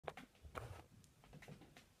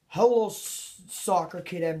Hello, Soccer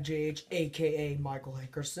Kid MJH, aka Michael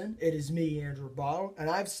Hickerson. It is me, Andrew Bottle, and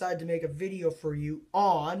I've decided to make a video for you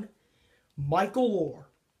on Michael Oher.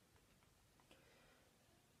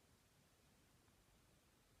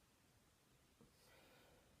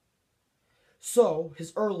 So,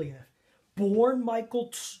 his earlier, born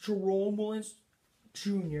Michael Jerome Williams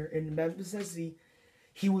Jr. in Memphis, Tennessee,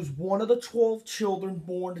 he was one of the 12 children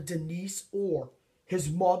born to Denise Oher. His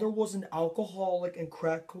mother was an alcoholic and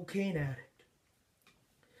crack cocaine addict.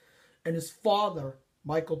 And his father,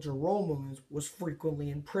 Michael Jerome Williams, was frequently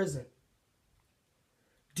in prison.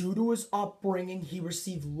 Due to his upbringing, he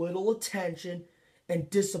received little attention and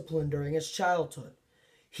discipline during his childhood.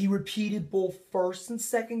 He repeated both first and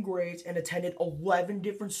second grades and attended 11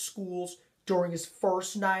 different schools during his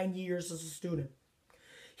first 9 years as a student.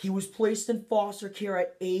 He was placed in foster care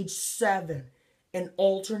at age 7 and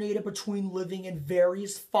alternated between living in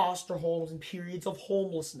various foster homes and periods of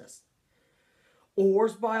homelessness.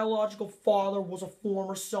 Oher's biological father was a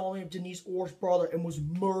former cellmate of Denise Oher's brother and was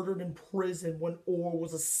murdered in prison when Oher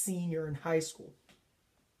was a senior in high school.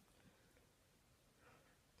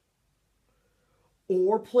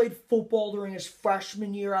 Oher played football during his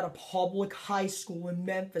freshman year at a public high school in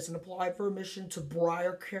Memphis and applied for admission to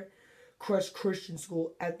Briarcrest Christian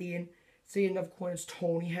School at the insane of Quinn's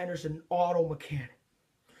Tony Henderson, an auto mechanic,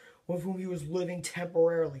 with whom he was living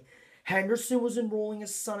temporarily. Henderson was enrolling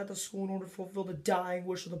his son at the school in order to fulfill the dying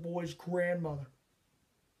wish of the boy's grandmother,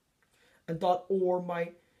 and thought Oher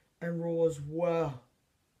might enroll as well.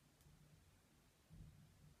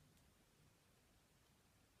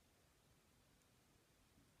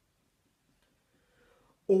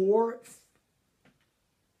 Oher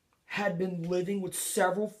had been living with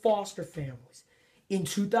several foster families. In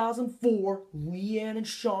 2004, Leanne and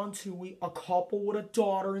Sean Toohey, a couple with a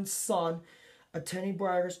daughter and son, attending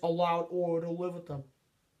Briarcrest, allowed Oher to live with them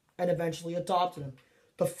and eventually adopted him.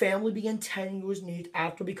 The family began tending to his needs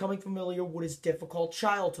after becoming familiar with his difficult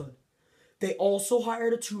childhood. They also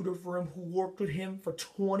hired a tutor for him who worked with him for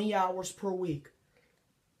 20 hours per week.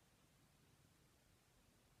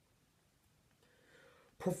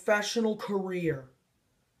 Professional career.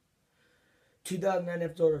 2009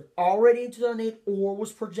 NFL. Already in 2008, Oher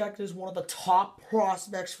was projected as one of the top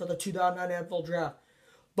prospects for the 2009 NFL Draft.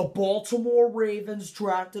 The Baltimore Ravens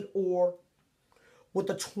drafted Oher with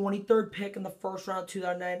the 23rd pick in the first round of the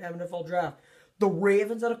 2009 NFL Draft. The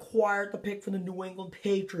Ravens had acquired the pick from the New England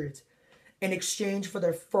Patriots in exchange for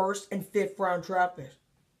their first and fifth round draft picks.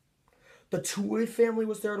 The Toohey family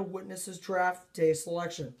was there to witness his draft day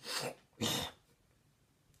selection.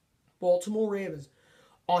 Baltimore Ravens.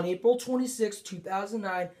 On April 26,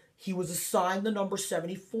 2009, he was assigned the number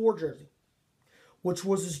 74 jersey, which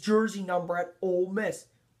was his jersey number at Ole Miss.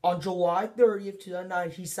 On July 30th,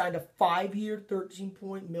 2009, he signed a 5-year,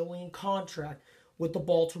 $13 million contract with the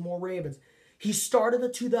Baltimore Ravens. He started the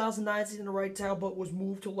 2009 season at right tackle, but was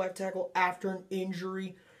moved to left tackle after an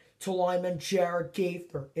injury to lineman Jared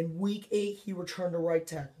Gaither. In Week 8, he returned to right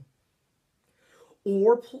tackle.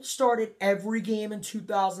 Oher started every game in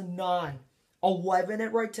 2009, 11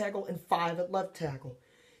 at right tackle and 5 at left tackle.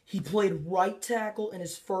 He played right tackle in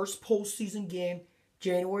his first postseason game,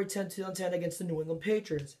 January 10, 2010, against the New England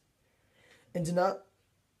Patriots, and did not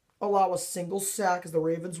allow a single sack as the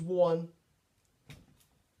Ravens won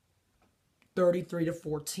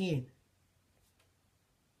 33-14.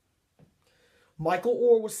 Michael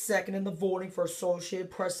Oher was second in the voting for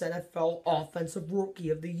Associated Press NFL Offensive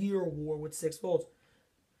Rookie of the Year award with 6 votes.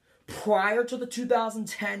 Prior to the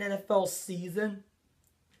 2010 NFL season,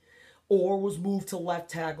 Oher was moved to left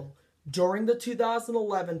tackle. During the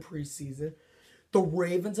 2011 preseason, the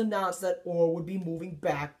Ravens announced that Oher would be moving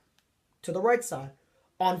back to the right side.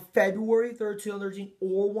 On February 3rd, 2013,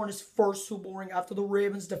 Oher won his first Super Bowl ring after the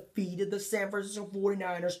Ravens defeated the San Francisco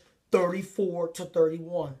 49ers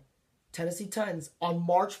 34-31. Tennessee Titans. On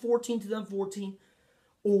March 14, 2014,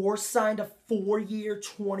 Oher signed a 4-year,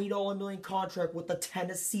 $20 million contract with the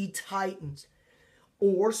Tennessee Titans.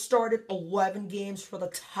 Oher started 11 games for the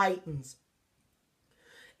Titans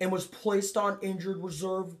and was placed on injured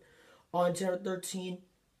reserve on 10-13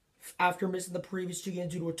 after missing the previous 2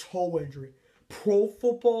 games due to a toe injury. Pro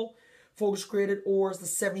Football Focus graded Oher as the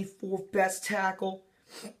 74th best tackle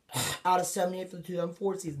out of 78 for the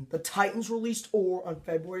 2004 season. The Titans released Oher on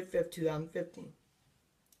February 5th, 2015.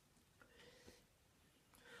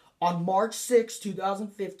 On March 6,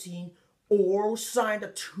 2015, Oher signed a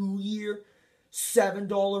 2-year,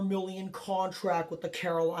 $7 million contract with the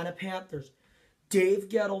Carolina Panthers. Dave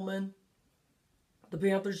Gettleman, the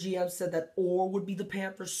Panthers GM, said that Oher would be the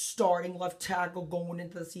Panthers' starting left tackle going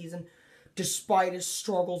into the season, despite his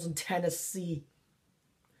struggles in Tennessee.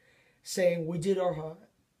 saying, "We did our part."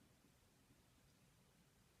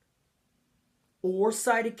 Oher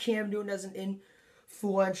cited Cam Newton as an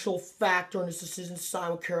influential factor in his decision to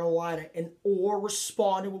sign with Carolina, and Oher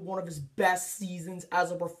responded with one of his best seasons as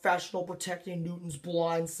a professional protecting Newton's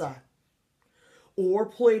blind side.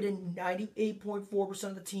 Oher played in 98.4%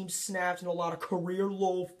 of the team's snaps and allowed a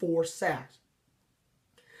career-low 4 sacks.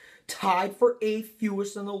 Tied for 8th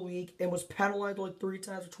fewest in the league and was penalized like 3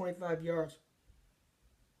 times for 25 yards.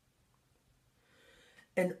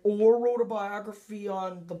 And Oher wrote a biography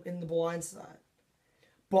in The Blind Side.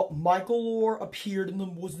 But Michael Oher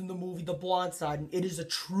was in the movie The Blind Side, and it is a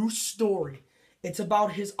true story. It's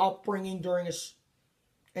about his upbringing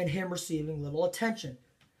and him receiving little attention.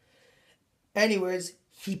 Anyways,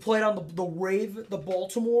 he played on the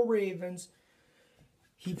Baltimore Ravens.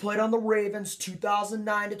 He played on the Ravens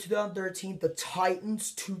 2009 to 2013, the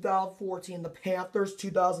Titans 2014, the Panthers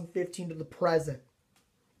 2015 to the present.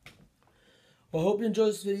 I hope you enjoyed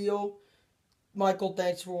this video. Michael,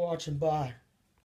 thanks for watching. Bye.